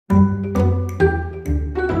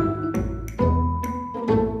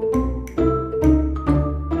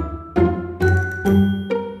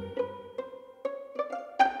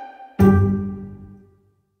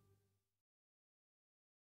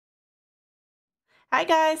Hi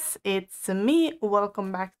guys, it's me.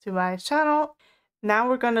 Welcome back to my channel. Now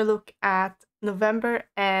we're gonna look at November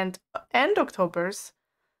and October's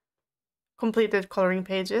completed coloring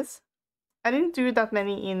pages. I didn't do that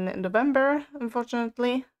many in November,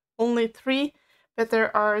 unfortunately. Only 3, but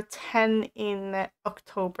there are 10 in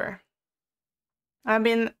October. I've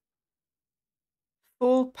been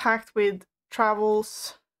full packed with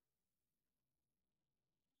travels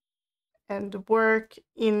and work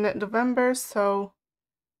in November, so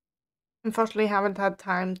unfortunately haven't had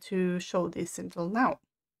time to show this until now.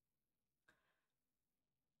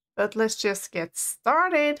 But let's just get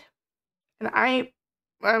started. And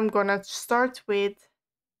I'm gonna start with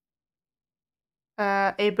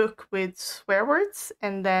a book with swear words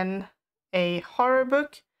and then a horror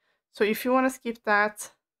book. So if you want to skip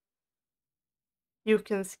that, you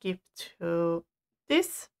can skip to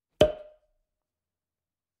this.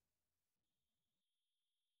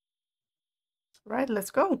 Right,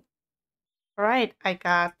 let's go. All right, I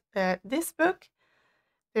got this book.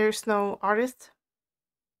 There's no artist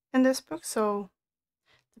in this book, so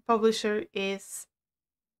the publisher is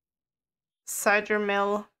Cider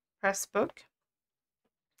Mill Press Book.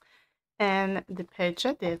 And the page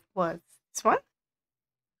I did was this one.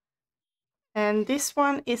 And this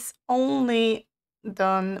one is only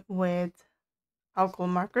done with alcohol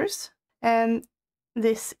markers. And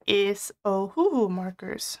this is Ohuhu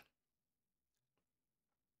markers.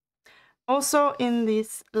 Also in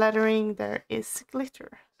this lettering there is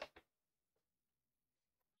glitter.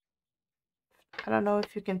 I don't know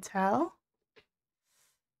if you can tell.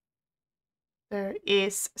 There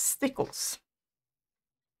is stickles.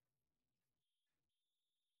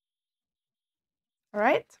 All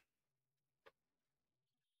right.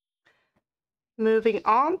 Moving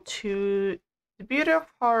on to The Beauty of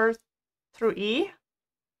Horror Through E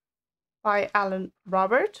by Alan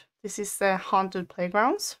Robert. This is the Haunted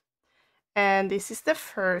Playgrounds. And this is the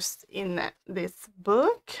first in this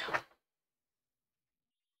book.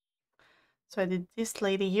 So I did this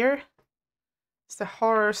lady here. It's the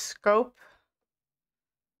horoscope.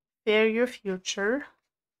 Fear your future.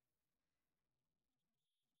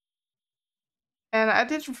 And I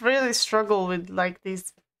did really struggle with like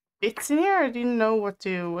these bits in here. I didn't know what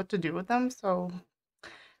to do with them, so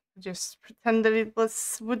I just pretended it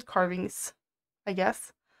was wood carvings, I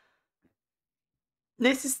guess.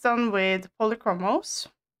 This is done with polychromos,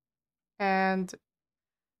 and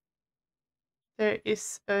there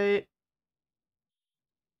is a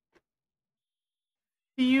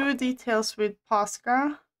few details with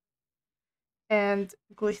Posca and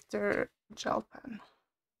glitter gel pen.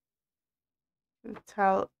 You can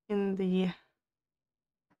tell in the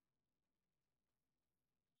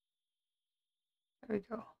there we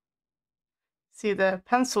go. See, the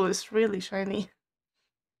pencil is really shiny.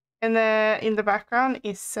 And in the background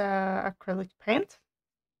is acrylic paint.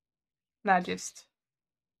 And I just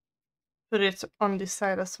put it on this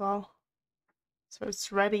side as well, so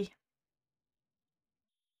it's ready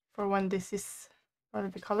for when this is going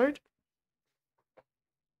to be colored.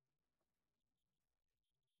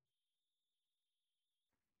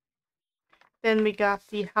 Then we got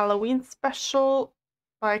the Halloween special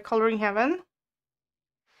by Coloring Heaven.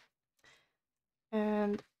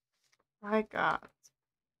 And I got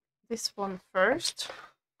this one first.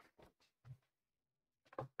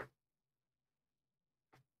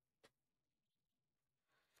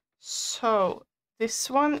 So this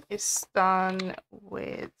one is done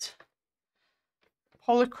with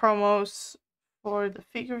polychromos for the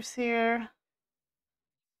figures here.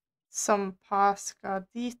 Some Posca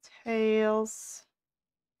details.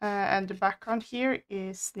 And the background here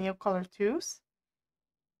is Neocolor 2s.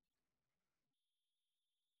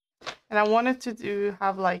 And I wanted to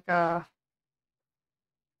have like a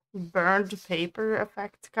burned paper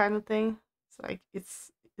effect kind of thing. It's like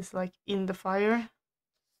it's like in the fire.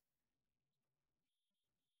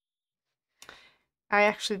 I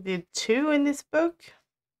actually did 2 in this book.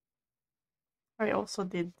 I also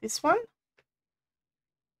did this one.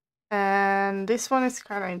 And this one is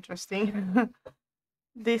kind of interesting.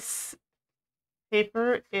 This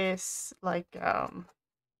paper is like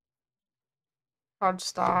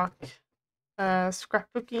cardstock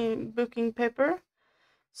scrapbooking paper.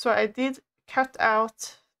 So I did cut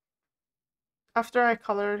out, after I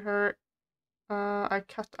colored her, I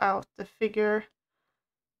cut out the figure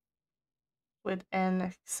with an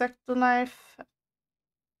X-Acto knife,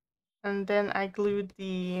 and then I glued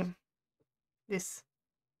this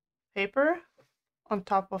paper on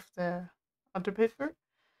top of the other paper.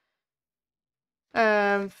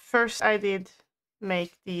 First I did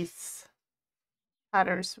make these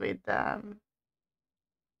patterns with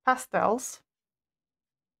pastels,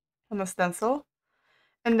 on a stencil.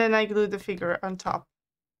 And then I glued the figure on top.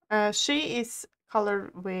 She is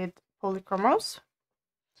colored with Polychromos.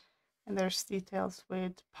 And there's details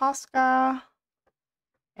with Posca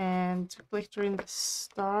and glitter in the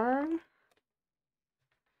star. And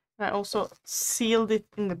I also sealed it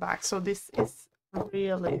in the back, so this is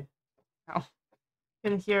really, now you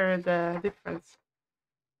can hear the difference.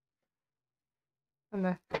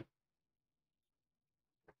 And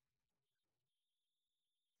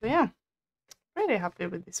so yeah, pretty happy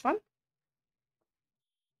with this one.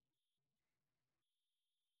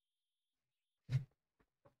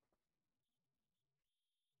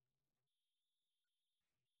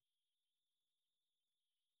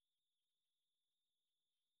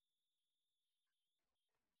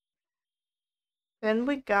 Then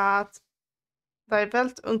we got Die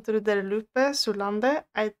Welt unter der Lupe, Sulande.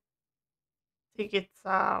 I think it's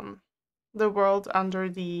the world under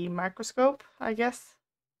the microscope, I guess.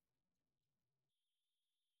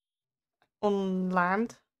 On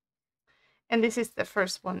land. And this is the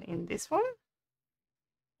first one in this one.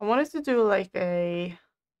 I wanted to do like a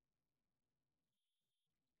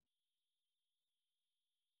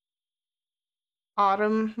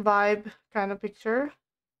autumn vibe kind of picture.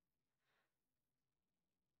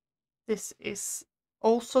 This is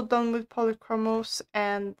also done with Polychromos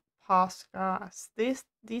and Posca as these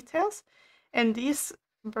details. And these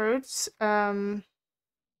birds, I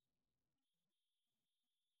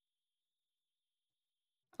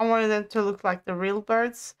wanted them to look like the real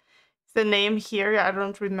birds. The name here, I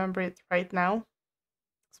don't remember it right now,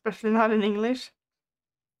 especially not in English.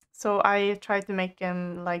 So I tried to make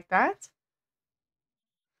them like that.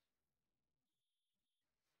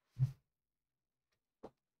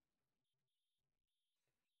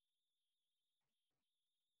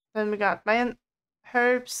 Then we got Mein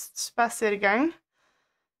Herbstspaziergang,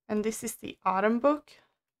 and this is the autumn book,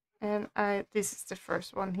 and this is the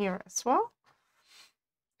first one here as well.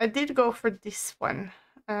 I did go for this one.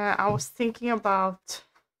 I was thinking about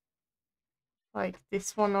like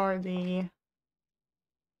this one or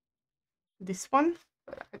this one,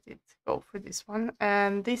 but I did go for this one.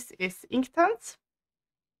 And this is Inktense.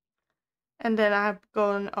 And then I've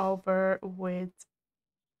gone over with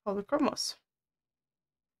Polychromos.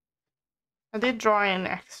 I did draw in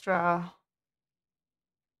extra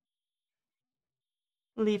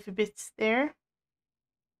leafy bits there.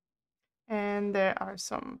 And there are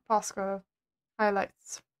some Posca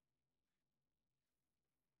highlights.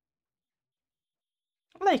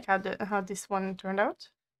 I like how this one turned out.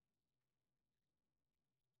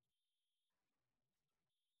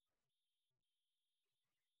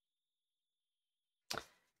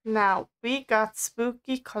 Now we got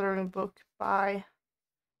Spooky Coloring Book by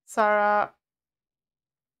Sarah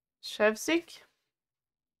Shevzik.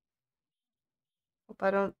 Hope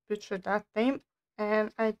I don't butcher that name.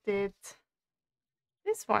 And I did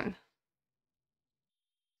this one.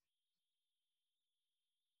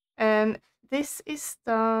 And this is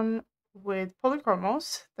done with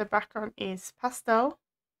Polychromos. The background is pastel.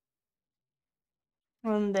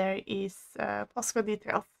 And there is Posca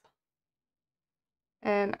details.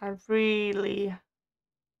 And I really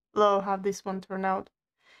love how this one turned out.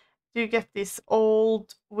 You get this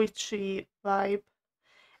old witchy vibe.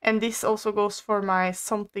 And this also goes for my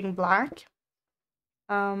something black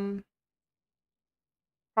prompt.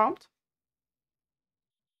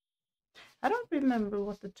 I don't remember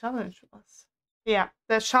what the challenge was. Yeah,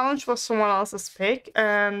 the challenge was someone else's pick,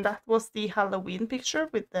 and that was the Halloween picture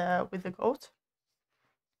with the goat.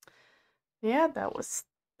 Yeah, that was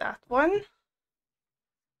that one.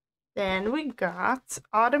 Then we got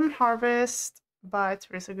Autumn Harvest by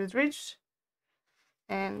Teresa Goodrich,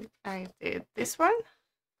 and I did this one.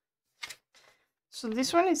 So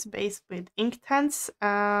this one is based with Inktense,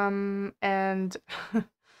 and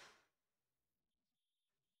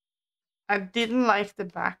I didn't like the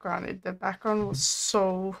background. The background was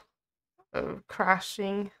so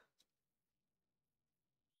crashing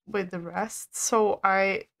with the rest. So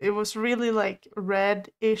it was really like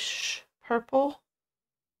red-ish purple.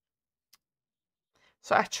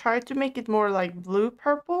 So I tried to make it more like blue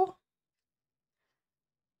purple.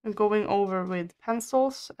 And going over with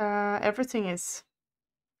pencils. Everything is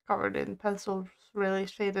covered in pencils, really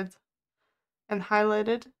shaded and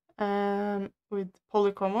highlighted with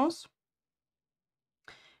Polychromos.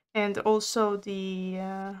 And also the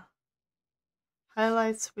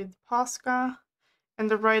highlights with Posca. And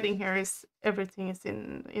the writing here is everything is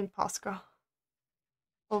in Posca.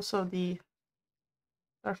 Also the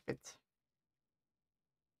dark bit.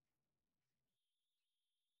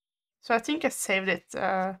 So I think I saved it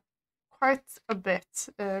quite a bit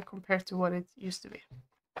compared to what it used to be.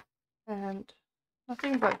 and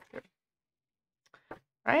nothing but good.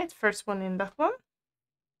 Right, first one in that one.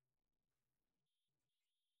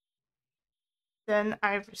 Then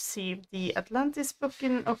I received the Atlantis book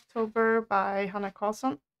in October by Hanna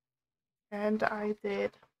Karlsson, and I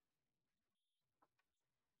did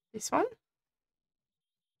this one.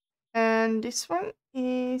 And this one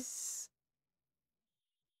is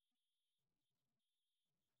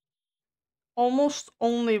almost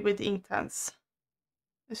only with Inktense.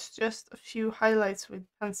 It's just a few highlights with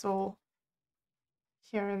pencil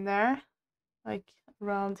here and there, like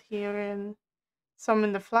around here and some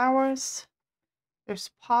in the flowers.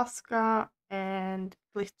 There's Posca and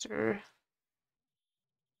glitter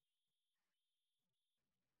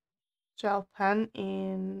gel pen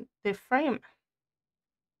in the frame.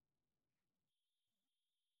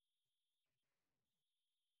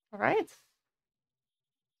 All right.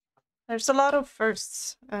 There's a lot of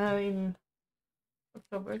firsts in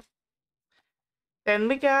October. Then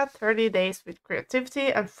we got 30 days with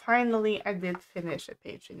creativity, and finally I did finish a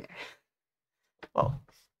page in there. Well,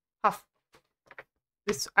 half.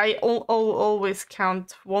 This I always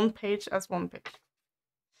count one page as one page.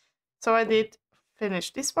 So I did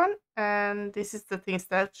finish this one, and this is the things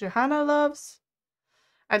that Johanna loves.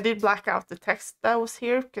 I did black out the text that was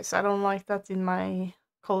here because I don't like that in my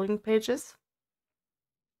coloring pages.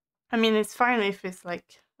 I mean, it's fine if it's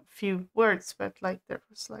like a few words, but like there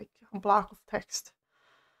was like a block of text.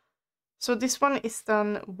 So this one is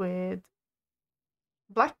done with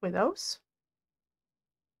Black Widows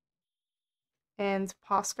and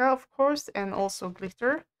Posca, of course, and also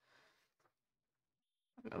glitter.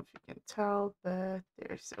 I don't know if you can tell, but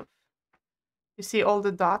there's a... You see all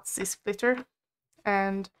the dots is glitter,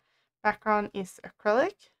 and background is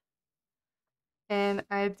acrylic. And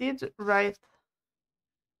I did write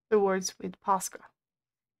the words with Posca.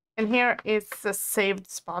 And here is a saved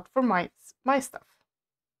spot for my stuff.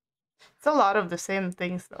 It's a lot of the same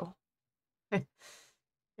things though. It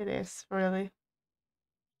is, really.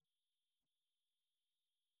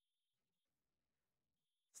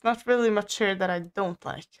 It's not really much here that I don't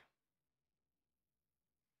like.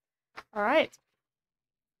 Alright.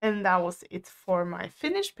 And that was it for my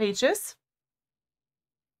finished pages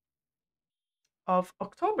of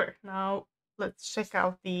October. Now let's check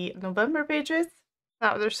out the November pages.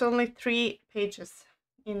 Now there's only 3 pages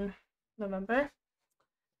in November.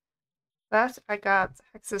 That I got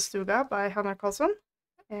Häxestuga by Hanna Karlsson,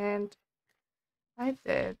 and I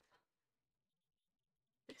did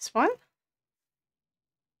this one.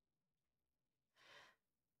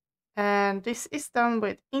 And this is done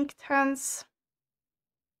with Inktense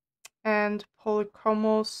and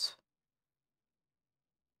Polychromos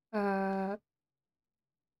on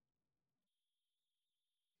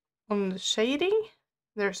the shading.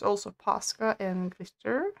 There's also Posca and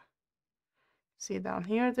glitter. See down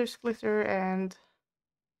here there's glitter and a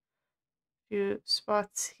few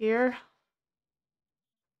spots here.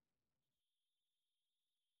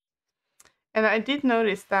 And I did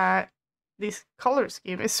notice that this color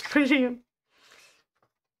scheme is pretty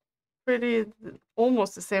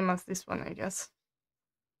almost the same as this one, I guess.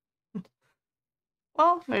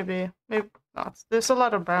 Well, maybe not. There's a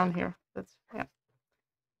lot of brown here. That's, yeah.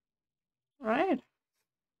 Right.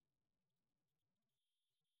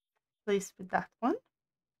 Pleased with that one.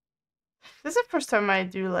 This is the first time I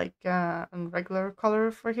do like a regular color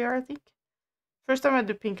for here, I think. First time I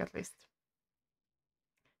do pink at least.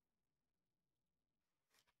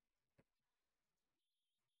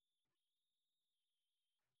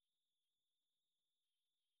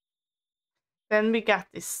 Then we got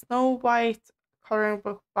this Snow White coloring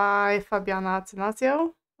book by Fabiana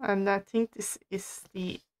Attanasio, and I think this is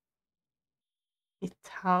the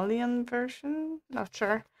Italian version, not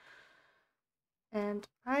sure. And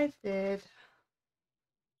I did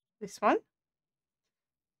this one.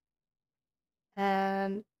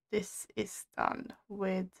 And this is done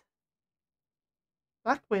with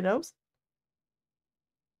Black Widows.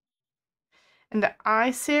 And the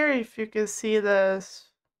eyes here, if you can see the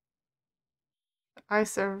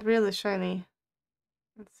eyes are really shiny.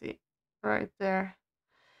 Let's see, right there.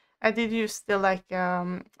 I did use the like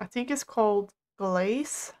I think it's called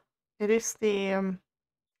glaze. It is the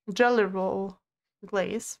jelly roll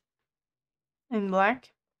glaze in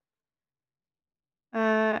black.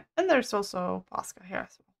 And there's also Posca here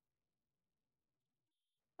as well.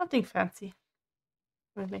 Nothing fancy,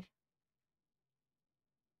 really.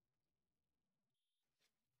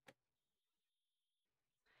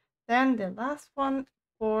 Then the last one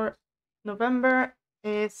for November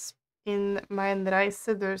is in Mein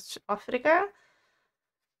Reise durch Afrika.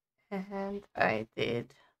 And I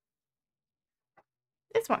did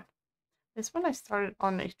this one. This one I started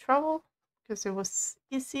on a travel because it was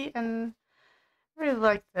easy and I really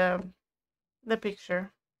liked the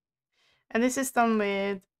picture. And this is done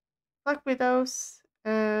with Black Widows,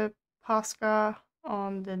 Posca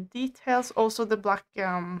on the details, also the black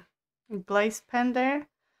glaze pen there,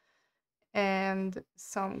 and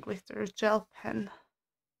some glitter gel pen.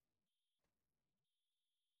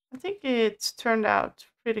 I think it's turned out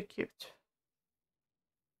pretty cute.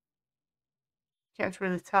 Can't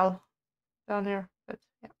really tell down here, but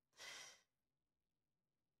yeah.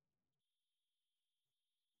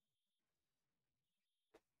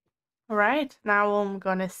 Alright, now I'm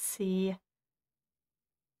gonna see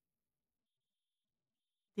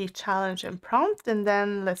the challenge and prompt, and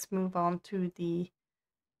then let's move on to the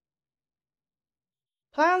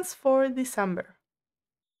plans for December.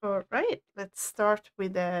 Alright, let's start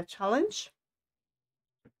with the challenge.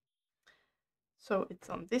 So it's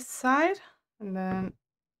on this side, and then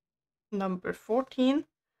number 14.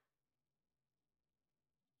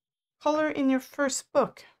 Color in your first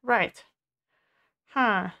book, right?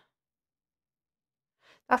 Huh.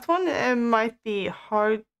 That one might be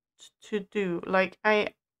hard to do. Like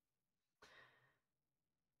I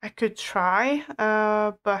could try,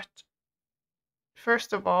 but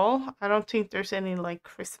first of all, I don't think there's any like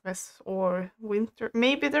Christmas or winter.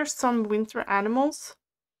 Maybe there's some winter animals.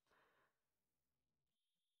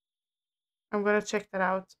 I'm gonna check that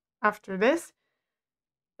out after this.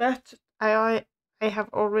 But I have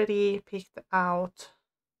already picked out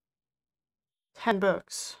 10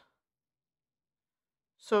 books.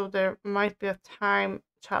 So there might be a time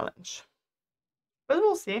challenge. But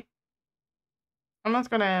we'll see. I'm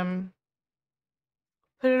not gonna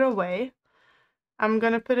put it away. I'm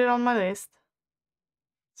gonna put it on my list.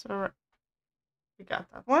 So we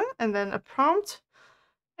got that one. And then a prompt.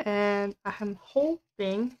 And I'm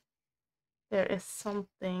hoping there is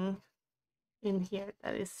something in here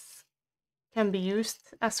that can be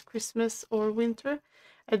used as Christmas or winter.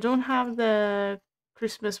 I don't have the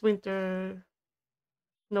Christmas winter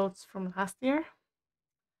notes from last year.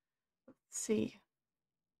 Let's see.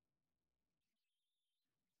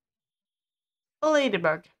 A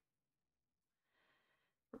ladybug.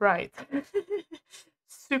 Right.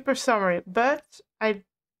 Super summery, but I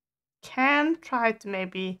can try to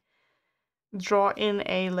maybe draw in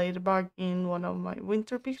a ladybug in one of my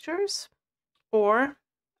winter pictures, or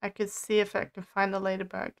I could see if I can find a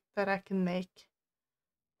ladybug that I can make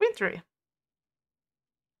wintry.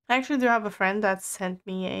 I actually do have a friend that sent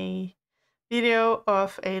me a video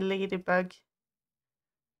of a ladybug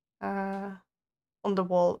on the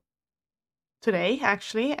wall today,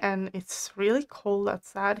 actually, and it's really cold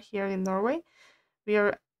outside here in Norway. We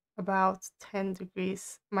are about 10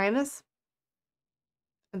 degrees minus,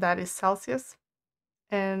 and that is Celsius,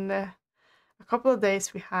 and a couple of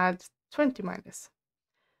days we had 20 minus.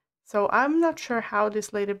 So I'm not sure how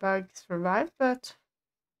this ladybug survived, but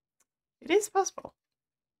it is possible.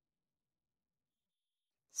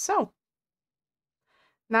 So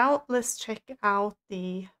now let's check out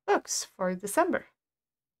the books for December.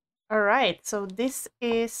 Alright, so this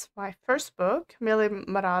is my first book, Millie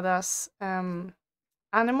Marada's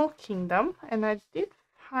Animal Kingdom, and I did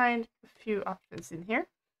find a few options in here.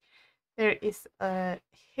 There is a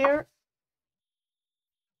hair,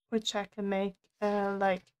 which I can make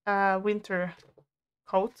like a winter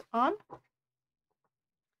coat on.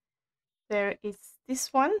 There is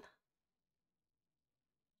this one.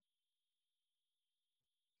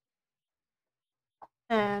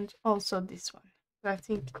 And also this one. But I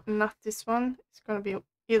think not this one. It's gonna be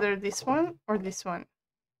either this one or this one.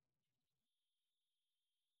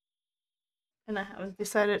 And I haven't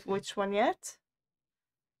decided which one yet.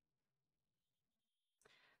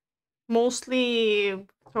 Mostly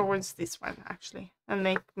towards this one, actually. And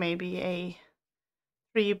make maybe a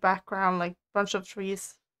tree background, like bunch of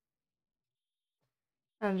trees.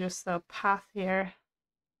 And just a path here.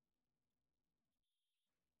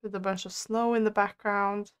 With a bunch of snow in the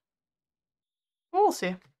background. We'll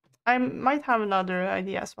see. I might have another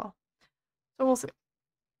idea as well. So we'll see.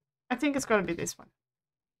 I think it's gonna be this one.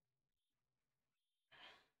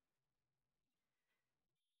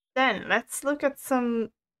 Then let's look at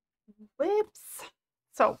some whips.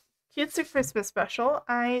 So, Cutesy Christmas Special.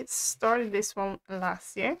 I started this one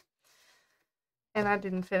last year. And I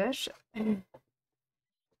didn't finish.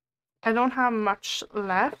 I don't have much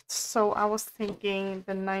left, so I was thinking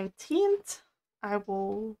the 19th I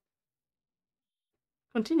will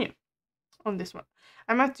continue on this one.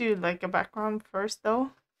 I might do like a background first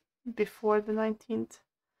though, before the 19th.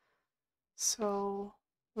 So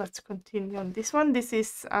let's continue on this one. This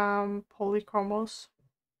is polychromos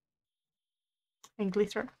and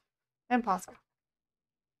glitter. and Posca.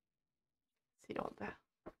 See all the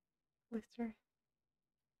glitter.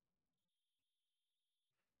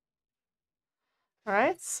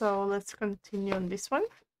 Alright, so let's continue on this one.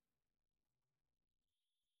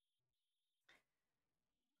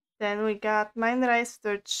 Then we got Mein Reis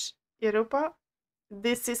durch Europa.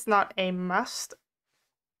 This is not a must,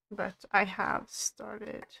 but I have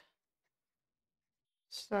started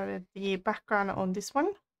the background on this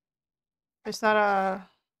one. It's not a,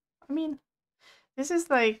 I mean, this is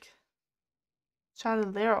like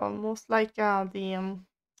chandelier almost, like the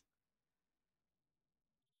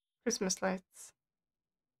Christmas lights.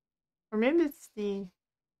 Or maybe it's the,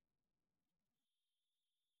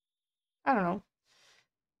 I don't know.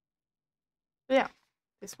 But yeah,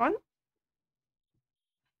 this one.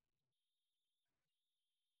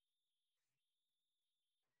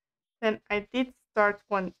 Then I did start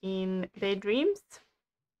one in Daydreams.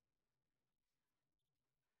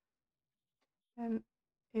 And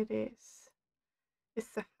it's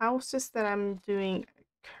the houses that I'm doing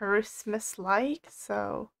Christmas-like,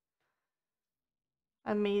 so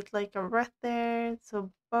I made like a wreath there,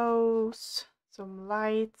 some bows, some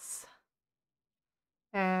lights,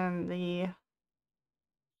 and the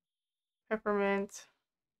peppermint.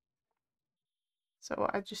 So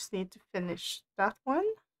I just need to finish that one.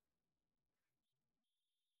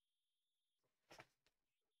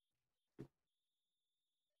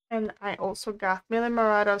 And I also got Millie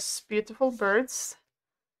Marato's Beautiful Birds.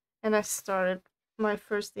 And I started my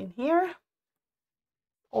first in here.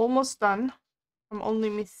 Almost done. I'm only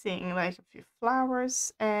missing like a few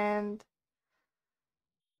flowers and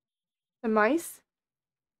the mice.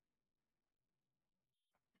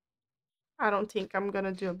 I don't think I'm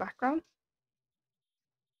gonna do a background.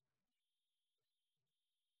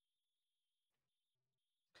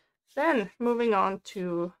 Then moving on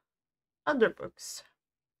to other books.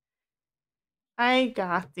 I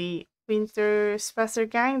got the Winter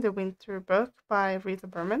Spaziergang, the winter book by Rita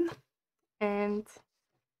Berman. And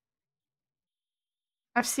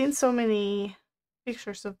I've seen so many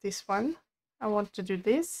pictures of this one. I want to do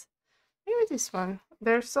this. Maybe this one.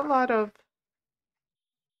 There's a lot of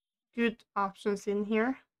good options in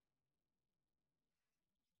here.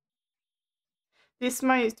 This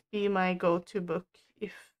might be my go-to book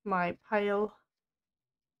if my pile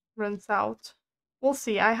runs out. We'll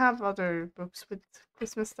see. I have other books with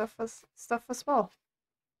Christmas stuff as well.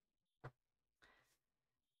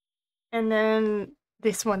 And then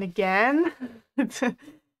this one again.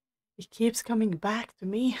 It keeps coming back to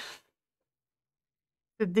me.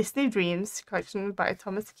 The Disney Dreams collection by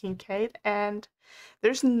Thomas Kincaid, and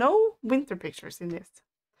there's no winter pictures in this.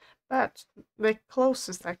 But the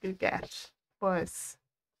closest I could get was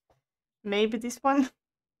maybe this one.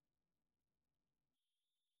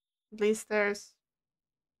 At least there's,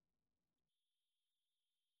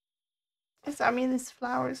 it's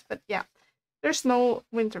flowers, but yeah, there's no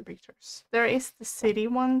winter pictures. There is the city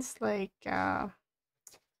ones, like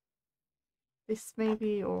this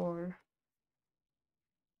maybe, or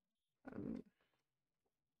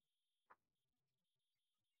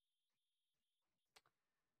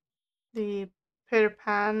the Peter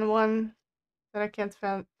Pan one that I can't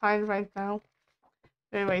find right now.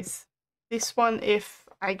 Anyways, this one, if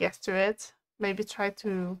I get to it, maybe try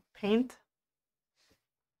to paint.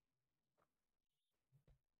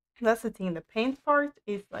 That's the thing, the paint part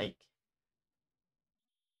is like,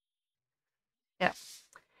 yeah.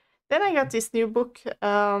 Then I got this new book,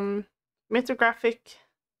 Mythographic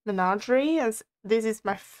Menagerie, as this is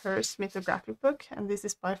my first mythographic book, and this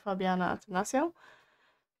is by Fabiana Attanasio.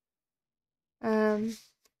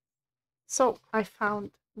 So I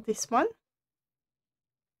found this one.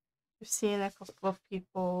 I've seen a couple of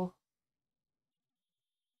people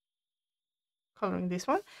coloring this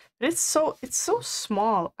one, but it's so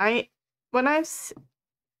small. When I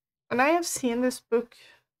have seen this book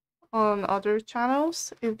on other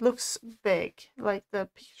channels, it looks big, like the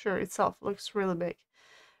picture itself looks really big,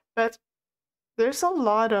 but there's a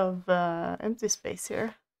lot of empty space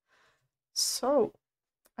here, so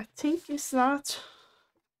I think it's not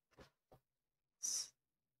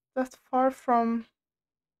that far from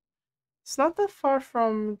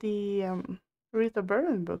the Rita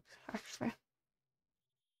Berman book, actually.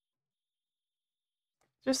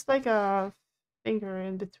 Just like a finger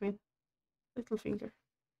in between, little finger,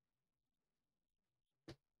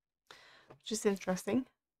 which is interesting.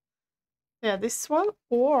 Yeah, this one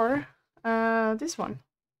or this one.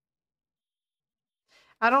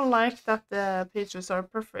 I don't like that the pages are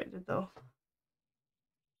perforated though.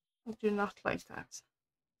 I do not like that.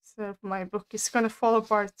 So my book is gonna fall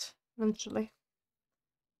apart eventually.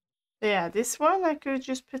 Yeah, this one I could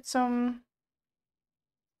just put some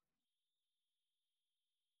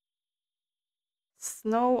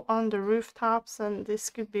snow on the rooftops, and this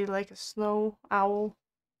could be like a snow owl.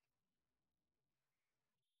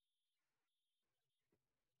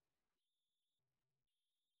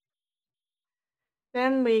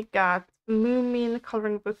 Then we got Moomin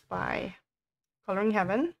coloring book by Coloring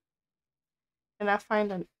Heaven, and I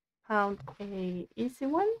found a easy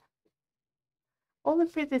one. All the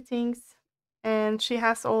pretty things, and she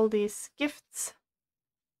has all these gifts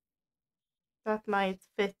that might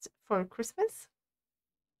fit for Christmas.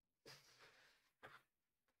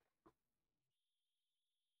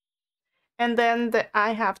 And then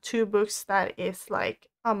I have two books that is like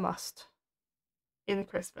a must in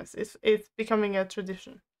Christmas. It's becoming a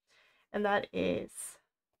tradition, and that is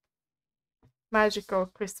Magical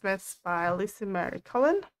Christmas by Lizzie Mary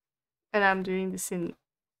Cullen, and I'm doing this in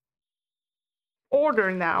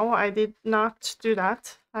order now. I did not do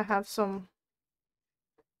that. I have some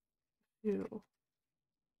few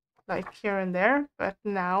like here and there, but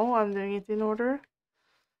now I'm doing it in order.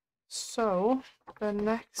 So the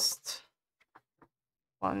next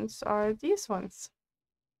ones are these ones.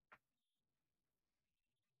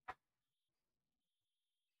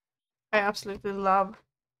 I absolutely love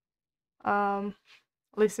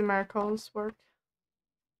Lizzie Mary Cullen's work.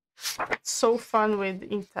 It's so fun with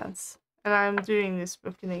Inktense, and I'm doing this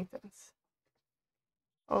book in Inktense.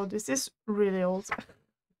 Oh, this is really old.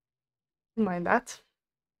 Mind that.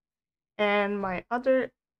 And my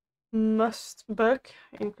other must book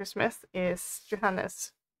in Christmas is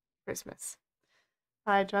Johanna's Christmas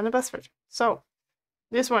by Johanna Basford. So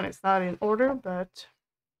this one is not in order, but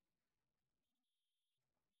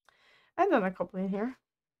I've done a couple in here.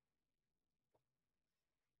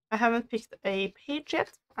 I haven't picked a page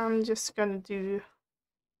yet. I'm just gonna do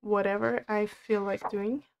whatever I feel like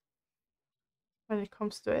doing when it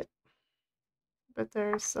comes to it. But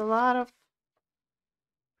there's a lot of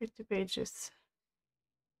pretty pages.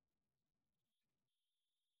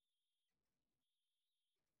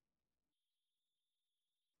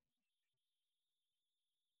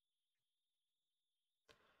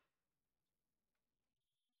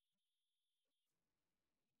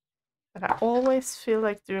 But I always feel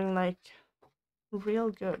like doing like real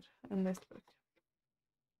good in this book.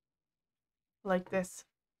 Like this.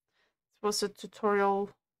 It was a tutorial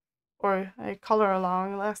or a color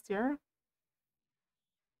along last year.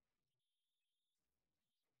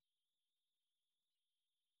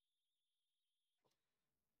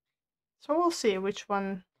 So we'll see which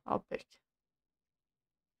one I'll pick.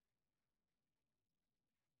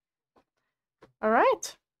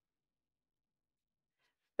 Alright.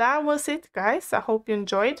 That was it, guys. I hope you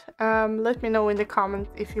enjoyed. Let me know in the comments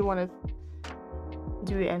if you want to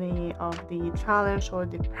do any of the challenge or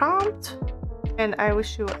the prompt. And I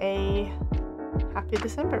wish you a happy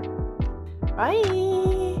December.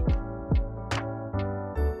 Bye!